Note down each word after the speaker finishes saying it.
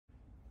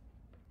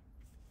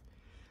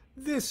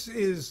This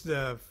is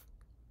the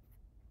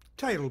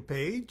title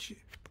page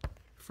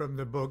from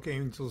the book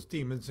Angels,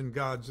 Demons, and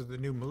Gods of the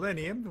New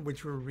Millennium,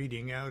 which we're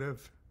reading out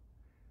of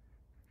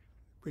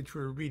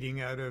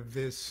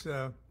this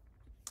for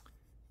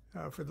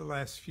the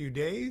last few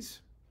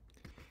days.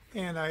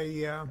 And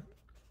I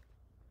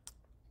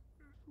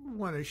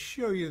want to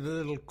show you the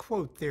little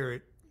quote there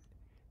at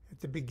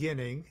the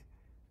beginning.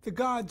 The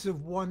gods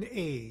of one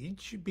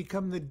age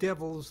become the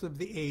devils of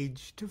the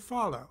age to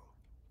follow.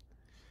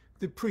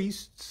 The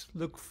priests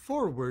look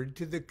forward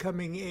to the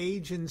coming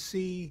age and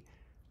see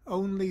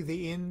only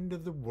the end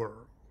of the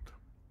world.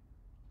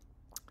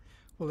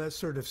 Well, that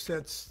sort of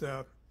sets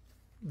the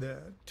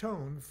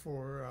tone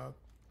for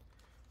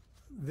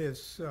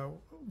this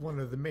one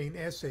of the main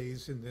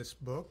essays in this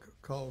book,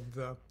 called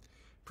The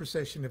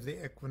Precession of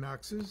the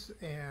Equinoxes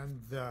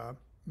and the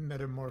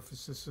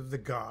Metamorphosis of the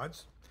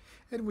Gods.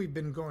 And we've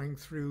been going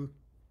through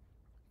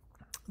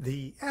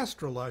the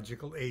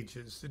astrological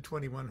ages, the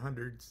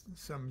 2100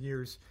 some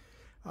years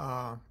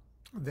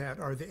that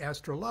are the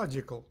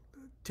astrological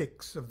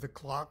ticks of the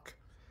clock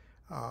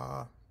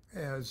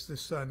as the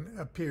sun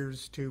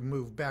appears to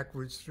move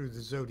backwards through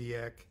the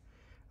zodiac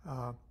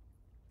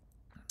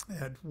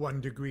at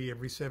 1 degree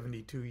every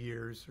 72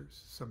 years or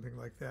something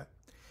like that.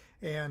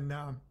 And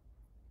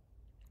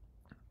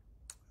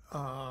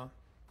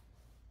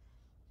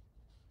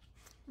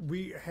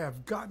we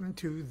have gotten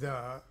to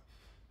the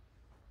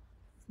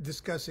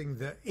discussing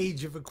the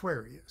age of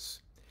Aquarius,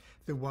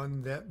 the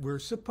one that we're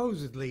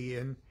supposedly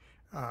in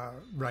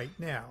right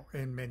now.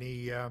 And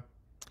many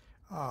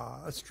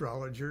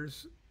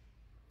astrologers,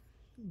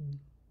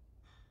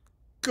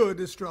 good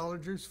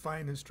astrologers,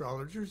 fine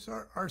astrologers,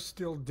 are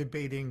still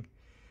debating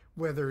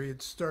whether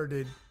it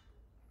started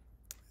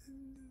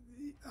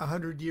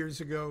 100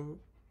 years ago,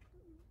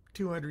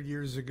 200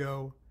 years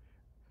ago,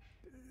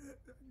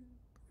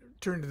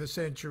 turn of the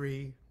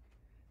century,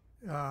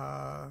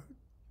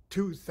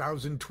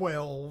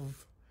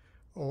 2012,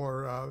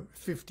 or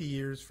 50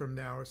 years from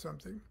now or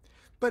something.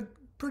 But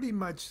pretty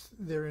much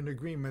they're in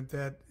agreement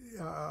that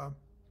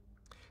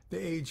the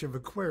age of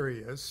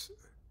Aquarius,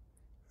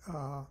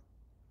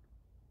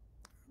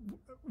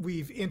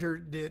 we've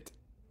entered it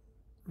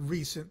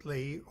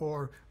recently,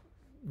 or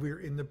we're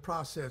in the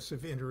process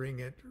of entering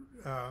it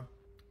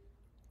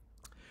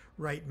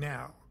right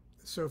now.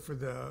 So for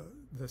the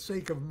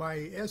sake of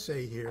my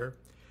essay here,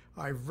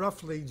 I've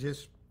roughly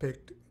just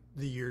picked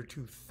the year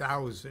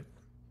 2000,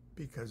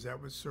 because that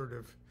was sort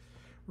of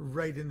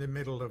right in the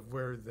middle of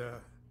where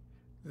the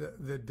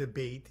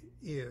debate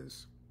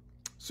is.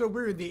 So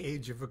we're in the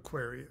age of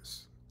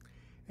Aquarius,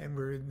 and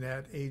we're in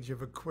that age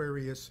of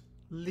Aquarius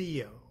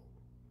Leo.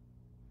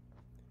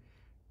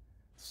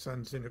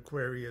 Sun's in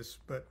Aquarius,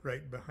 but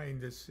right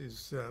behind us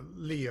is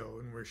Leo,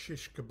 and we're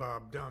shish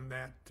kebabbed on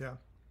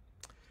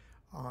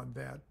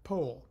that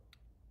pole.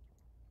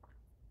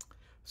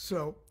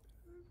 So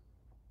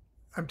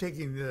I'm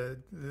taking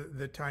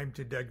the time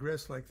to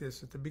digress like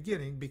this at the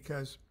beginning,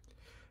 because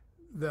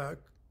the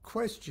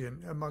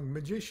question among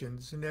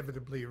magicians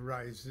inevitably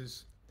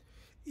arises: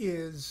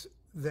 is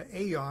the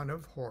Aeon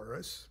of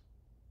Horus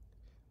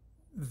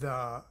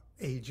the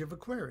age of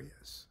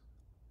Aquarius?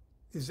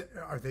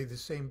 Are they the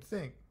same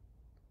thing?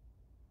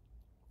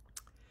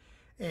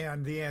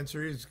 And the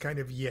answer is kind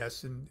of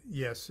yes and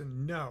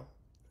no.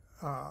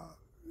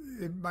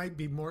 It might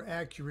be more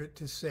accurate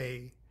to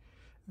say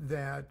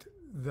that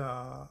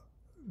the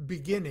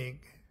beginning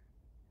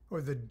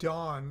or the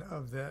dawn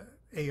of the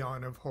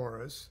Aeon of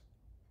Horus,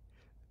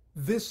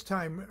 this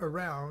time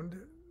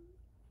around,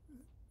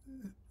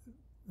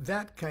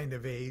 that kind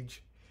of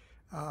age,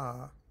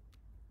 the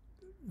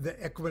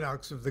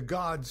equinox of the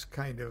gods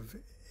kind of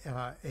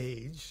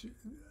age,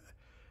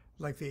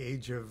 like the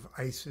age of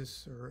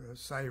Isis or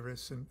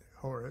Osiris and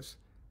Horus,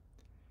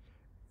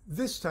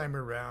 this time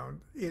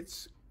around,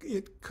 it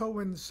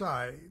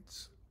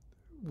coincides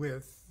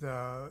with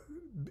the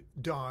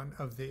dawn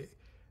of the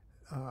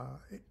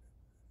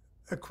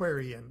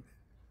Aquarian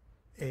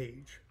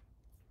age.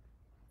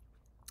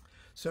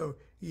 So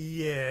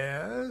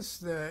yes,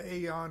 the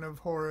Aeon of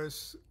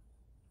Horus,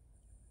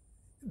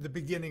 the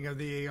beginning of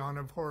the Aeon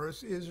of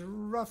Horus, is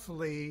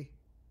roughly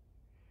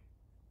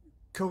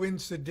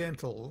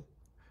coincidental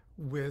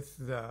with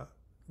the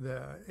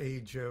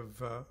age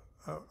of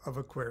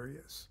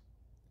Aquarius,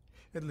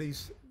 at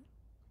least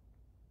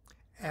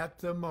at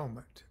the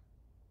moment,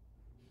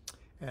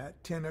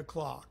 at 10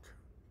 o'clock.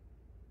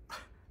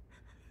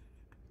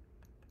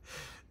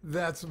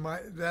 That's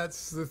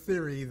the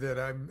theory that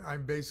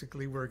I'm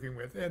basically working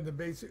with, and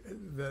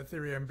the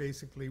theory I'm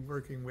basically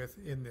working with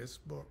in this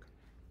book.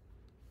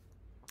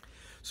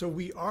 So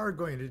we are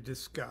going to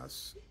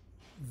discuss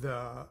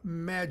the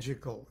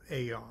magical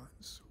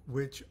aeons,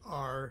 which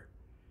are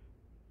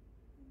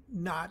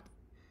not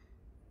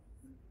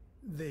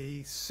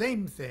the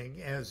same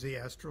thing as the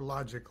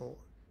astrological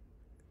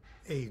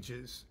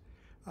ages.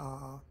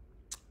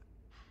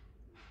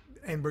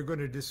 And we're going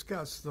to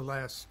discuss the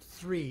last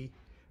three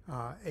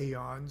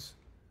aeons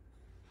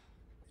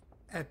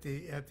at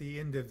the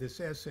end of this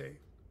essay.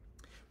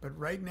 But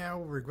right now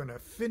we're going to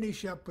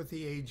finish up with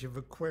the age of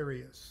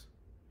Aquarius,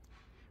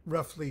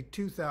 roughly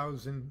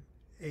 2000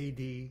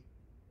 AD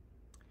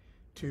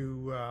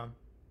to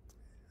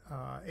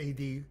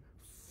AD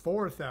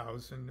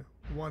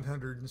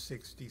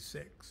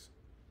 4166.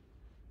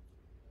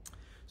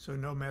 So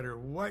no matter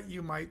what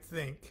you might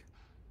think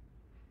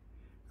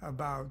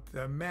about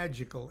the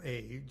magical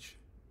age,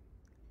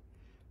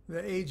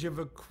 the age of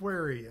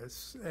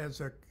Aquarius as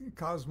a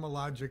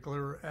cosmological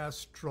or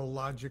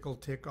astrological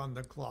tick on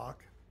the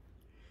clock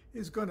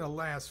is going to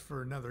last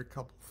for another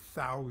couple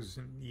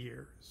thousand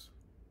years.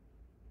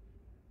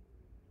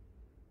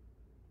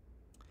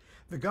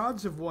 The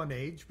gods of one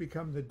age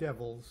become the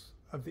devils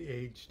of the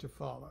age to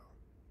follow.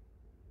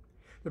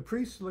 The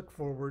priests look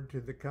forward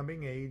to the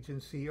coming age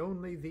and see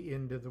only the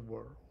end of the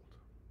world.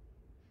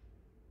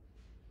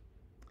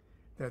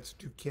 That's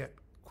DuQuette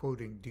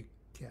quoting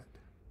DuQuette.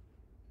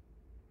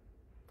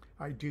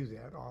 I do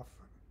that often.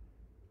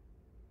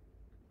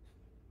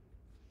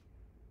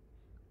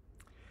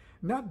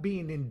 Not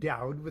being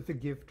endowed with the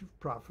gift of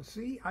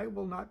prophecy, I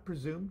will not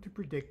presume to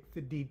predict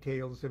the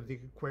details of the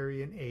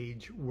Aquarian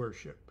age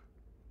worship.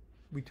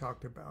 We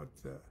talked about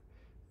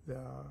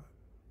the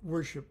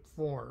worship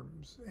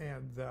forms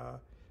and the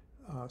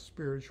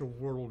spiritual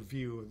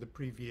worldview of the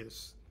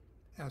previous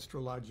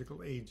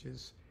astrological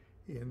ages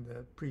in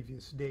the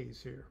previous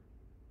days here.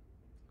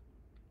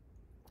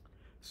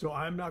 So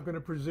I'm not going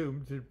to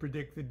presume to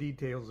predict the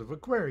details of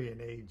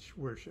Aquarian age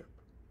worship.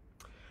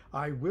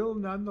 I will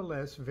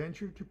nonetheless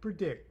venture to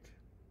predict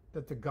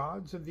that the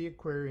gods of the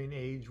Aquarian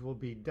age will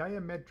be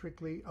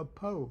diametrically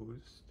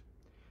opposed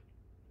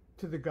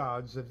to the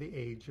gods of the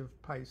age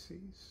of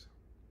Pisces.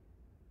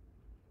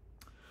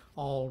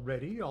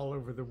 Already, all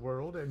over the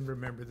world, and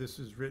remember this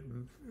is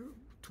written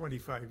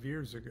 25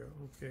 years ago,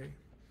 okay?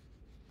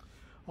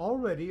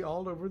 Already,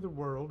 all over the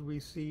world, we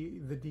see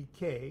the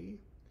decay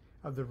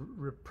of the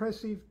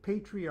repressive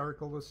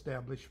patriarchal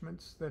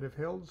establishments that have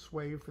held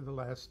sway for the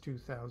last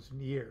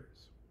 2,000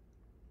 years.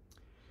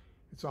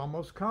 It's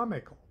almost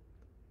comical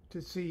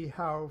to see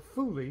how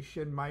foolish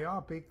and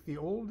myopic the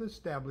old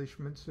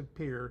establishments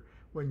appear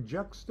when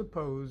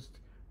juxtaposed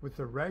with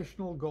the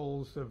rational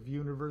goals of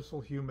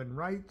universal human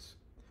rights,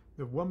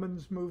 the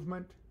women's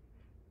movement,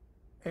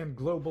 and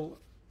global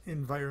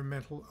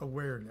environmental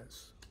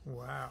awareness.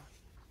 Wow.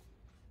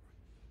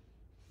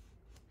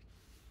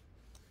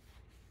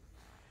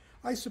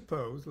 I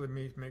suppose, let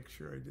me make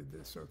sure I did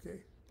this okay.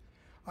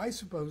 I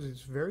suppose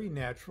it's very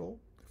natural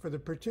for the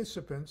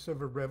participants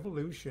of a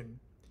revolution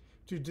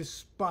to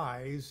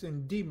despise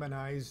and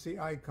demonize the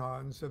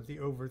icons of the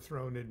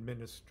overthrown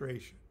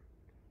administration.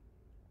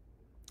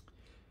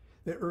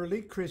 The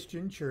early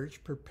Christian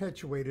church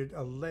perpetuated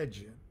a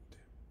legend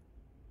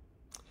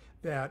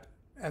that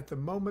at the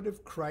moment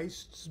of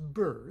Christ's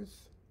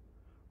birth,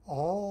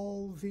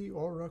 all the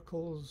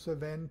oracles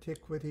of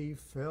antiquity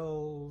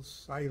fell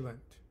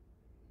silent,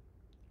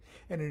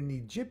 and an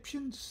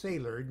Egyptian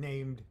sailor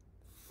named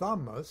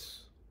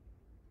Thomas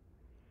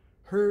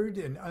heard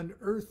an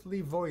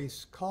unearthly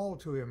voice call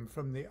to him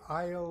from the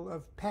Isle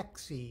of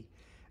Paxi,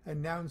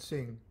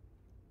 announcing,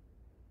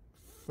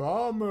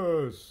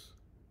 "Thomas,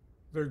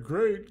 the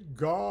great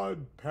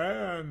god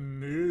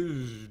Pan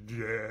is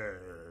dead."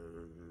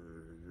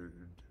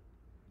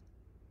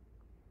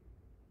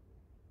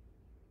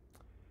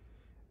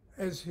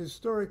 As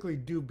historically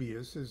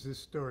dubious as this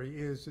story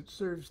is, it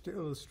serves to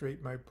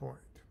illustrate my point.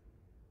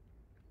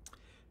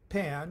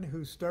 Pan,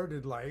 who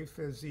started life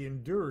as the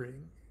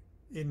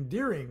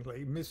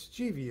endearingly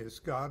mischievous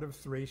god of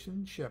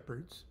Thracian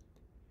shepherds,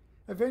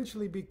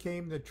 eventually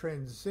became the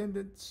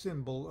transcendent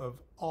symbol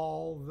of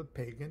all the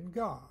pagan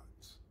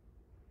gods.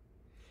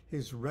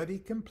 His ruddy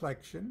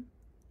complexion,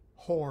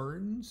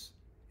 horns,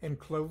 and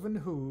cloven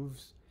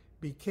hooves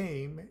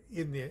became,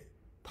 in the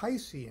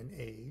Piscean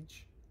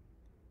age,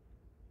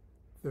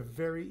 the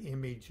very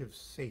image of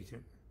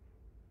Satan,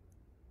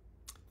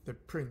 the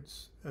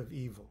prince of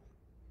evil.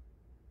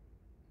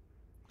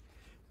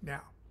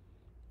 Now,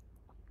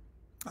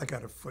 I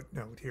got a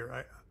footnote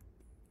here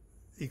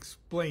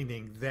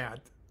explaining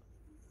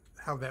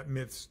how that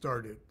myth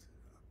started.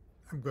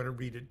 I'm going to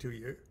read it to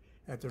you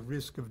at the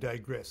risk of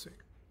digressing.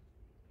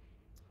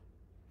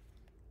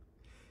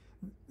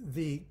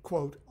 The,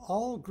 quote,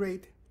 all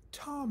great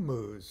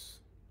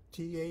Tammuz,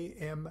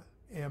 Tammuz,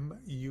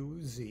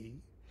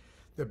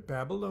 the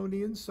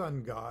Babylonian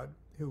sun god,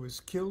 who was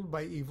killed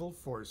by evil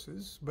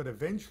forces, but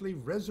eventually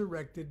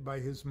resurrected by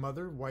his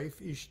mother,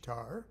 wife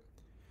Ishtar,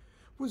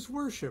 was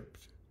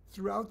worshipped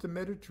throughout the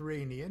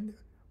Mediterranean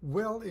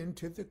well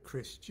into the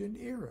Christian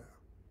era.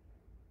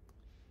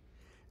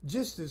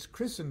 Just as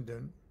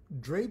Christendom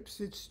drapes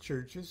its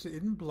churches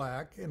in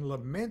black and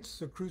laments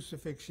the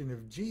crucifixion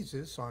of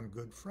Jesus on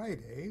Good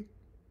Friday,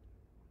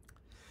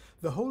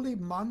 the holy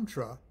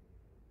mantra,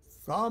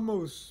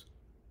 Thamos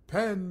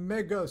Pan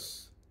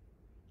Megas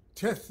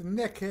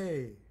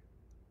Tethneke,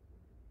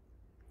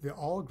 the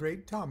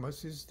all-great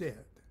Thomas is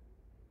dead,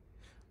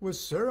 was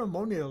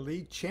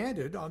ceremonially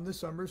chanted on the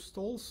summer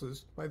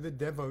solstice by the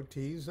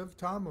devotees of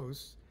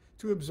Tammuz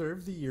to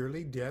observe the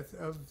yearly death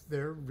of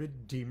their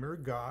Redeemer,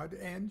 God,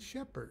 and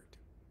Shepherd.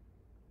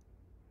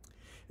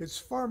 It's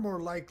far more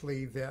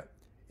likely that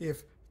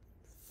if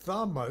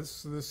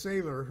Thomas the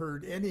sailor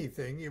heard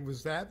anything, it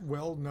was that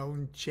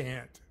well-known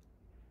chant.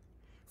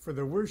 For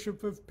the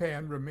worship of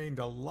Pan remained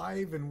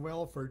alive and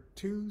well for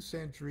 2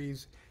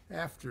 centuries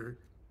after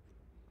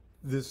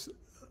this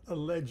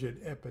alleged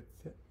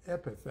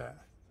epitaph.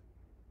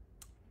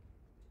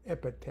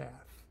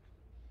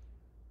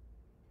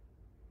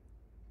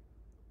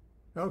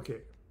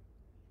 Okay,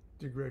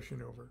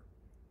 digression over.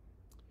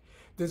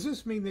 Does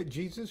this mean that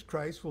Jesus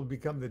Christ will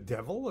become the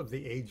devil of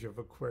the age of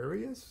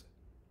Aquarius?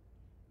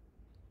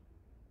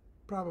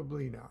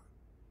 Probably not.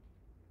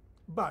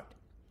 But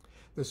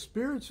the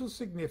spiritual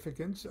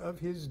significance of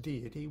his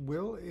deity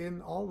will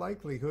in all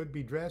likelihood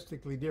be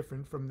drastically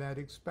different from that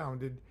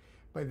expounded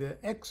by the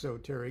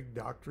exoteric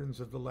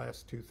doctrines of the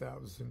last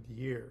 2,000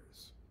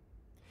 years.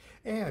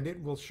 And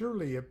it will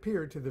surely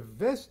appear to the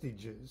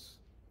vestiges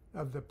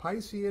of the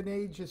Piscean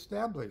Age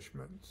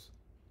establishments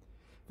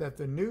that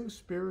the new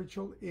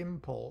spiritual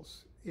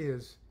impulse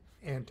is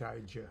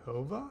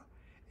anti-Jehovah,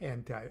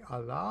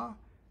 anti-Allah,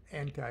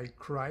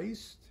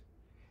 anti-Christ,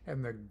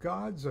 and the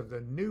gods of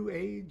the New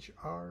Age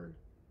are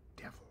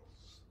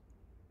devils.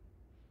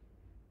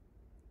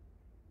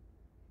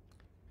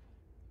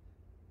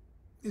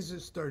 Is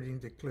it starting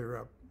to clear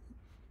up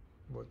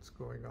what's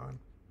going on?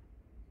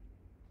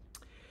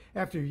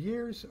 After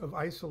years of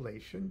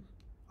isolation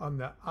on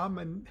the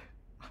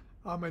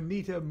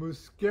Amanita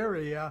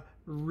muscaria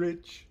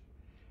rich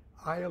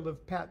Isle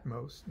of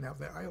Patmos, now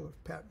the Isle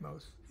of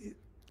Patmos, it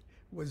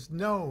was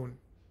known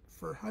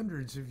for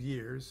hundreds of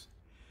years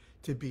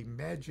to be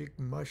magic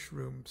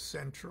mushroom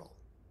central.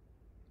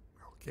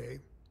 Okay,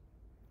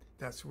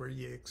 that's where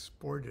you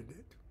exported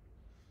it.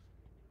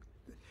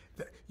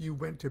 You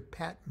went to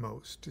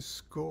Patmos to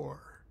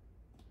score,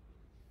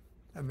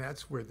 and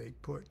that's where they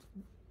put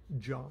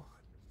John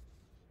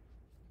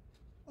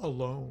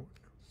alone,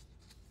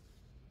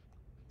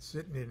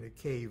 sitting in a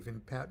cave in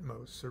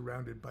Patmos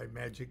surrounded by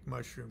magic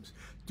mushrooms.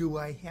 Do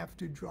I have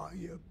to draw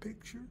you a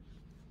picture?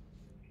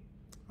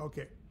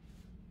 Okay,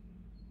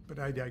 but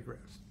I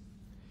digress.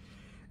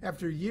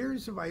 After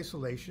years of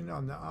isolation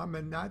on the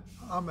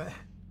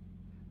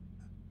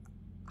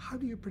how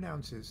do you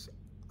pronounce this?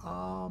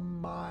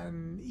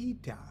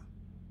 Amanita.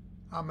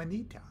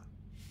 Amanita.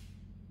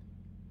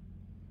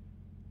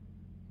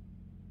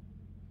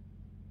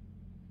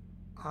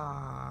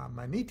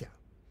 Amanita.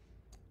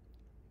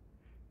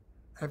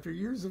 After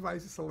years of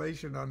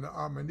isolation on the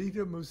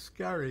Amanita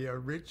muscaria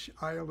rich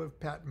Isle of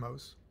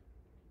Patmos,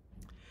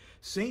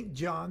 St.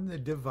 John the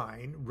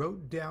Divine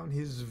wrote down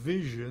his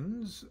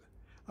visions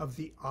of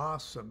the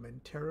awesome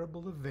and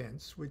terrible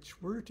events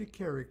which were to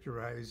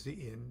characterize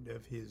the end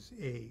of his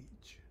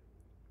age.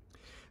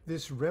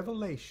 This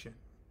revelation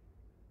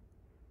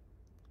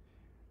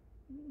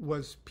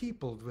was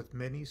peopled with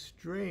many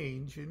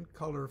strange and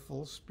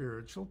colorful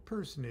spiritual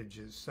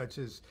personages, such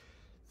as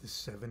the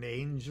 7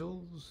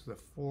 angels, the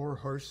 4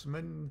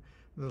 horsemen,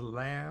 the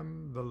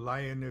lamb, the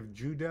lion of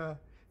Judah,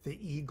 the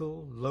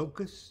eagle,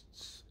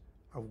 locusts,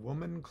 a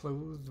woman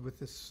clothed with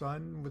the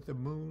sun with the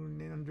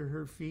moon under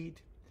her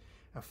feet,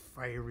 a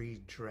fiery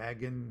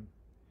dragon,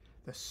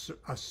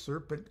 a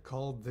serpent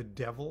called the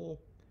devil,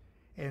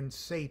 and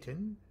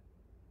Satan,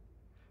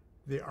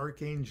 the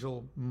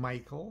archangel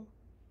Michael,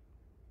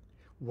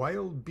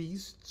 wild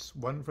beasts,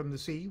 one from the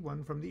sea,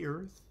 one from the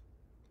earth,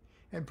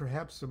 and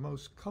perhaps the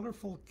most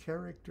colorful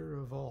character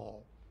of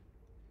all,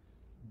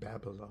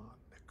 Babylon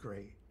the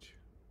Great,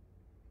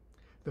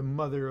 the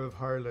mother of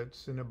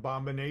harlots and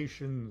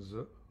abominations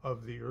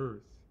of the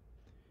earth.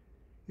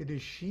 It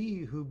is she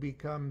who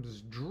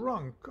becomes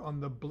drunk on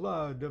the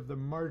blood of the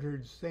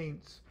martyred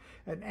saints,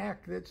 an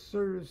act that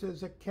serves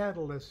as a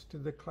catalyst to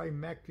the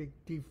climactic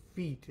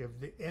defeat of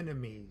the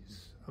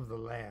enemies of the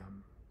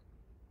Lamb.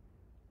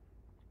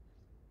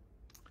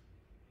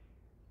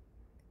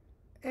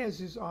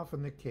 As is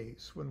often the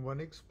case when one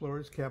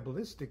explores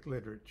Kabbalistic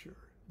literature,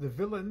 the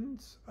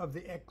villains of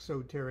the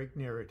exoteric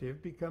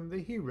narrative become the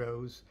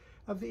heroes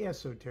of the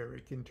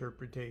esoteric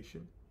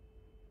interpretation,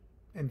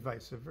 and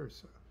vice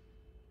versa.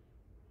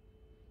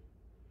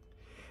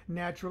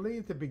 Naturally,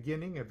 at the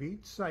beginning of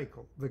each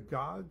cycle, the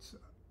gods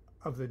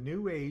of the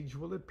New Age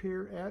will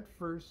appear at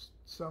first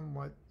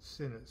somewhat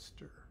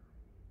sinister.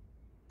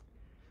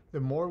 The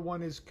more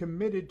one is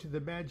committed to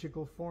the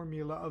magical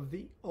formula of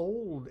the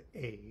Old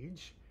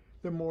Age,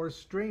 the more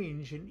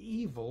strange and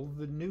evil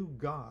the new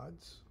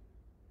gods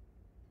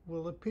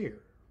will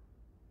appear.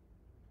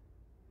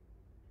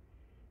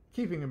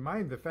 Keeping in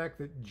mind the fact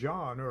that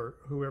John, or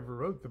whoever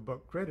wrote the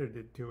book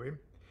credited to him,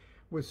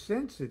 was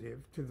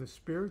sensitive to the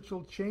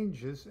spiritual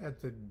changes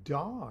at the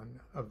dawn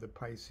of the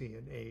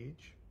Piscean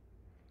Age,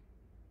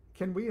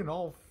 can we in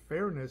all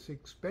fairness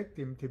expect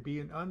him to be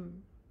an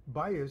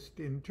unbiased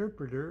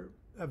interpreter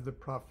of the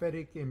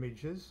prophetic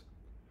images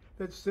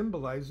that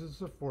symbolizes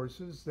the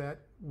forces that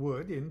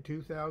would, in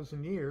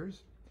 2,000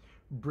 years,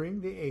 bring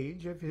the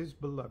age of his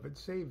beloved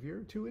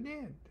Savior to an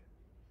end?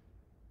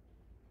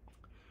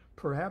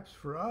 perhaps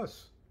for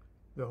us,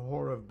 the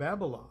whore of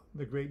Babylon,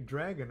 the great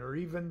dragon, or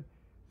even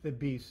the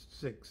beast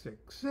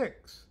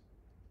 666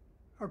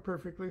 are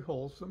perfectly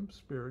wholesome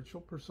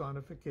spiritual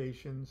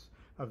personifications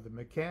of the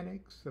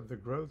mechanics of the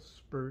growth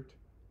spurt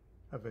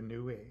of a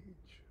new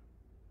age.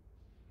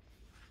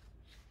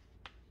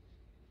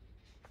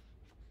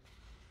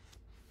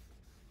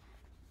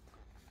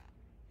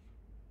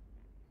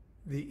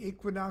 The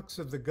equinox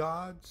of the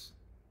gods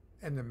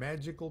and the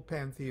magical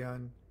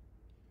pantheon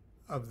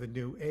of the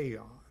new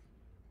Aeon.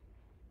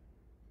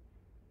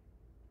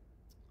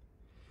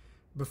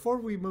 Before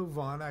we move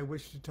on, I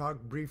wish to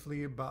talk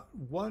briefly about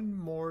one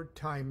more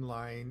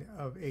timeline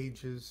of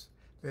ages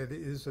that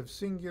is of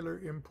singular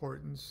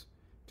importance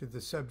to the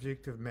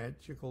subject of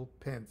magical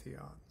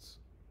pantheons.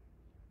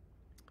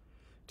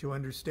 To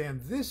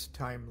understand this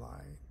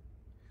timeline,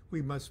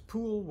 we must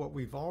pool what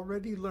we've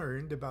already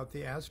learned about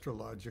the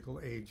astrological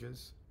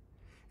ages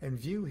and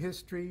view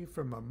history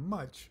from a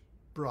much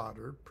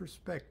broader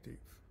perspective.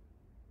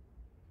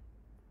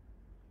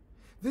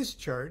 This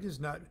chart is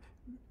not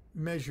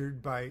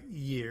measured by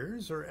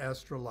years or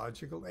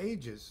astrological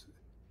ages.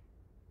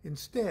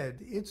 Instead,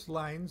 its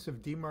lines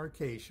of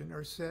demarcation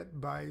are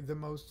set by the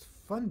most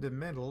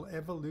fundamental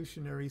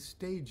evolutionary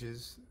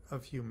stages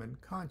of human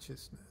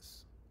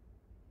consciousness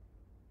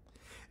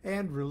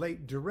and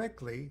relate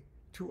directly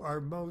to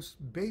our most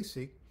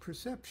basic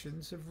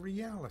perceptions of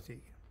reality.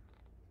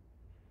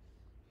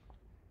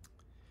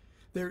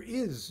 There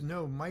is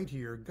no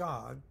mightier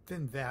God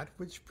than that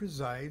which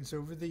presides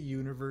over the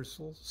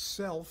universal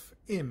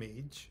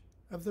self-image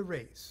of the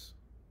race.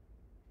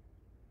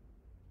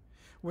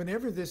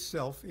 Whenever this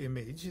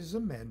self-image is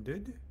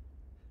amended,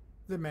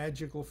 the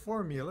magical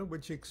formula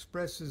which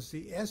expresses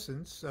the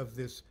essence of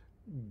this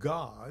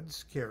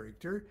God's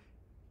character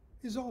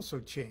is also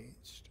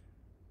changed.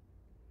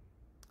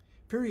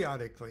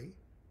 Periodically,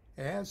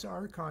 as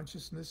our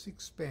consciousness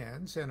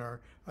expands and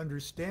our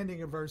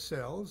understanding of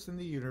ourselves and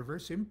the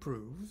universe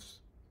improves,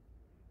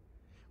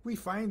 we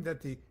find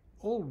that the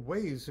old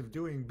ways of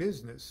doing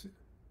business,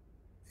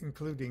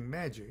 including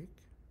magic,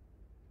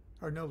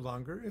 are no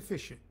longer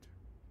efficient.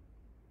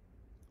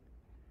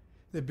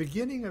 The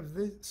beginning of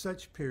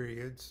such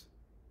periods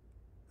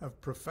of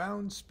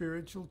profound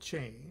spiritual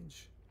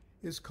change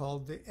is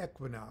called the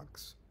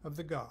equinox of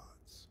the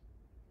gods.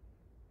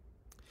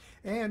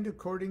 And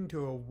according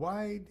to a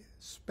wide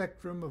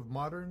spectrum of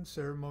modern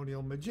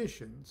ceremonial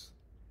magicians,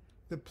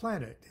 the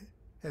planet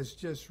has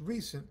just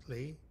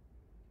recently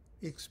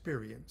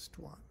experienced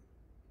one.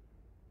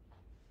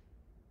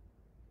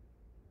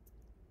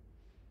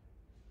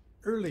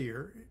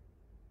 Earlier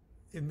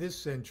in this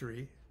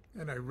century,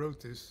 and I wrote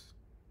this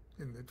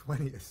in the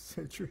 20th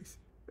century,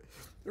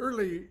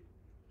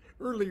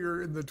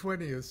 earlier in the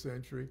 20th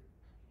century,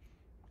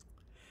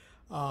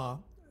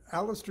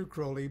 Aleister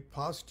Crowley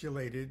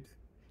postulated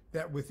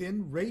that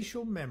within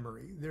racial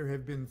memory there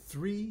have been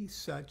 3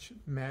 such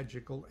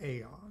magical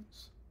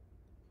aeons,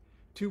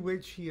 to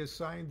which he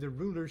assigned the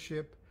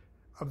rulership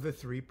of the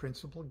 3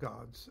 principal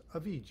gods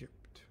of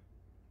Egypt: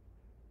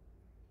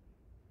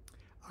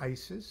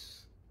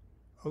 Isis,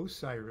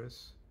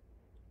 Osiris,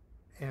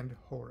 and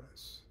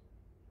Horus.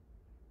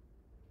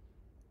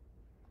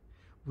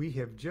 We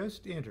have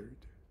just entered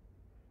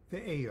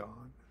the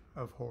Aeon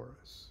of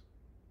Horus.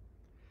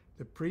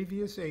 The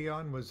previous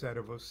Aeon was that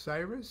of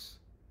Osiris,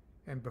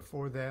 and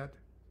before that,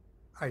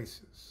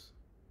 Isis.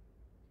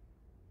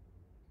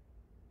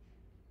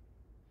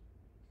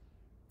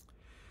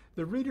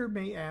 The reader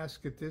may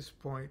ask at this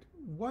point,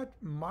 what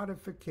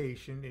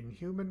modification in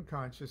human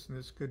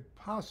consciousness could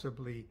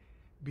possibly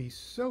be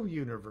so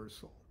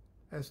universal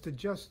as to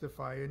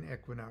justify an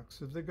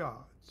equinox of the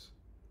gods?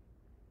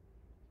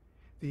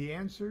 The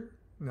answer,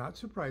 not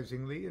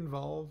surprisingly,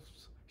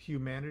 involves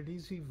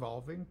humanity's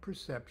evolving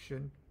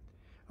perception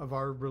of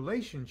our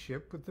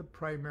relationship with the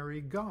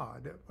primary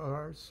god of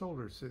our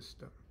solar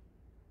system,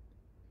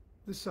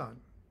 the sun.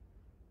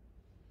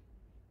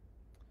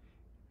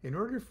 In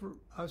order for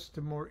us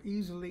to more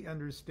easily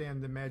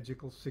understand the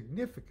magical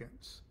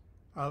significance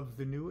of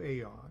the new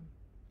Aeon,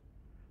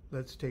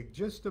 let's take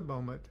just a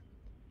moment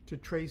to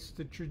trace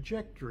the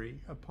trajectory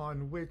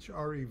upon which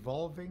our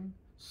evolving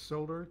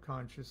solar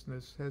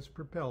consciousness has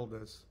propelled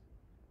us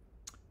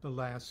the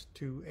last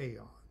 2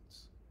 aeons.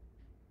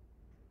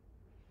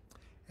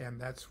 And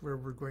that's where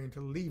we're going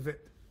to leave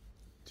it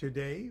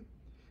today.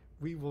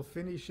 We will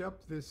finish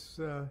up this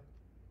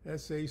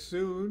essay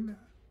soon,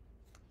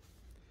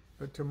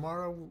 but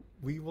tomorrow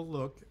we will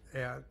look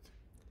at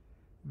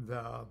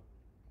the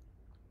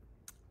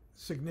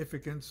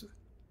significance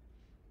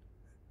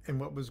and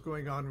what was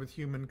going on with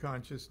human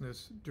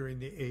consciousness during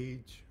the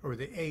age, or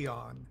the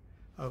Aeon,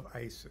 of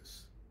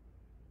Isis.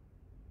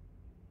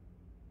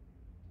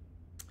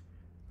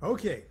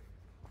 Okay,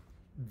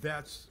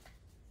 that's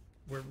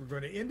where we're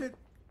going to end it.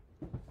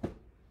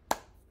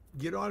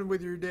 Get on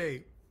with your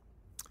day.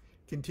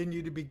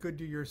 Continue to be good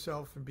to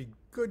yourself and be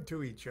good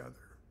to each other.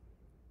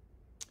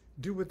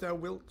 Do what thou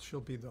wilt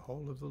shall be the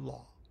whole of the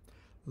law.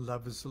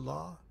 Love is the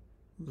law,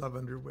 love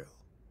under will.